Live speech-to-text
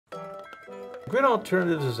Grid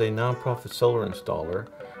Alternatives is a nonprofit solar installer.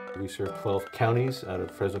 We serve 12 counties out of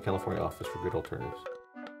the Fresno, California office for Grid Alternatives.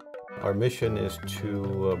 Our mission is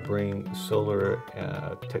to bring solar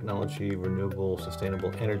technology, renewable,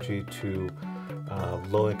 sustainable energy to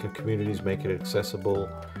low-income communities, make it accessible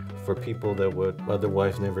for people that would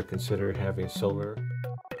otherwise never consider having solar.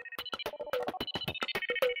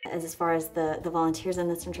 As far as the volunteers in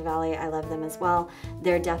the Central Valley, I love them as well.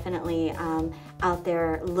 They're definitely out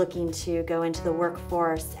there looking to go into the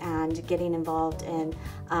workforce and getting involved in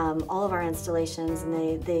all of our installations,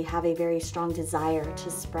 and they have a very strong desire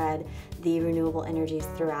to spread the renewable energies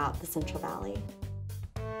throughout the Central Valley.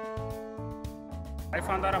 I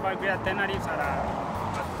found out about Grid Alternatives at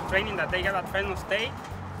a training that they have at Fresno State.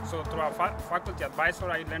 So through a faculty advisor,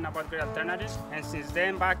 I learned about Grid Alternatives, and since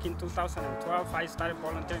then, back in 2012, I started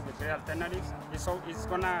volunteering with Grid Alternatives. It's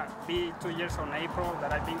gonna be 2 years on April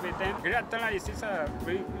that I've been with them. Grid Alternatives is a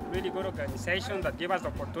really good organization that gives us the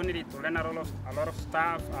opportunity to learn a lot of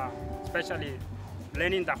stuff, especially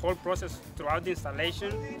learning the whole process throughout the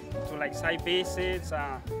installation, to like site visits,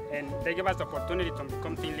 and they give us the opportunity to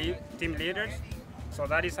become team leaders. So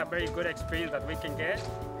that is a very good experience that we can get.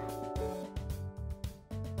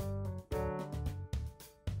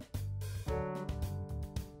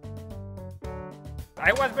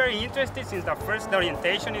 I was very interested since the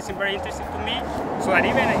orientation is very interesting to me, so that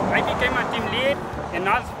even I became a team lead, and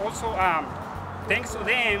also thanks to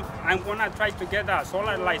them, I'm gonna try to get a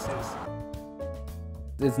solar license.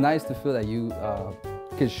 It's nice to feel that you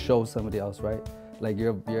can show somebody else, right? Like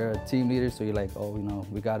you're a team leader, so you're like, oh, you know,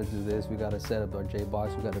 we gotta do this, we gotta set up our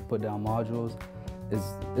J-box, we gotta put down modules.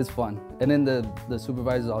 It's fun. And then the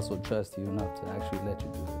supervisors also trust you enough to actually let you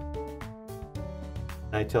do it.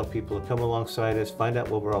 I tell people to come alongside us, find out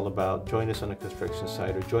what we're all about, join us on a construction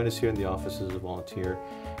site, or join us here in the office as a volunteer,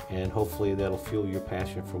 and hopefully that'll fuel your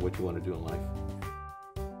passion for what you want to do in life.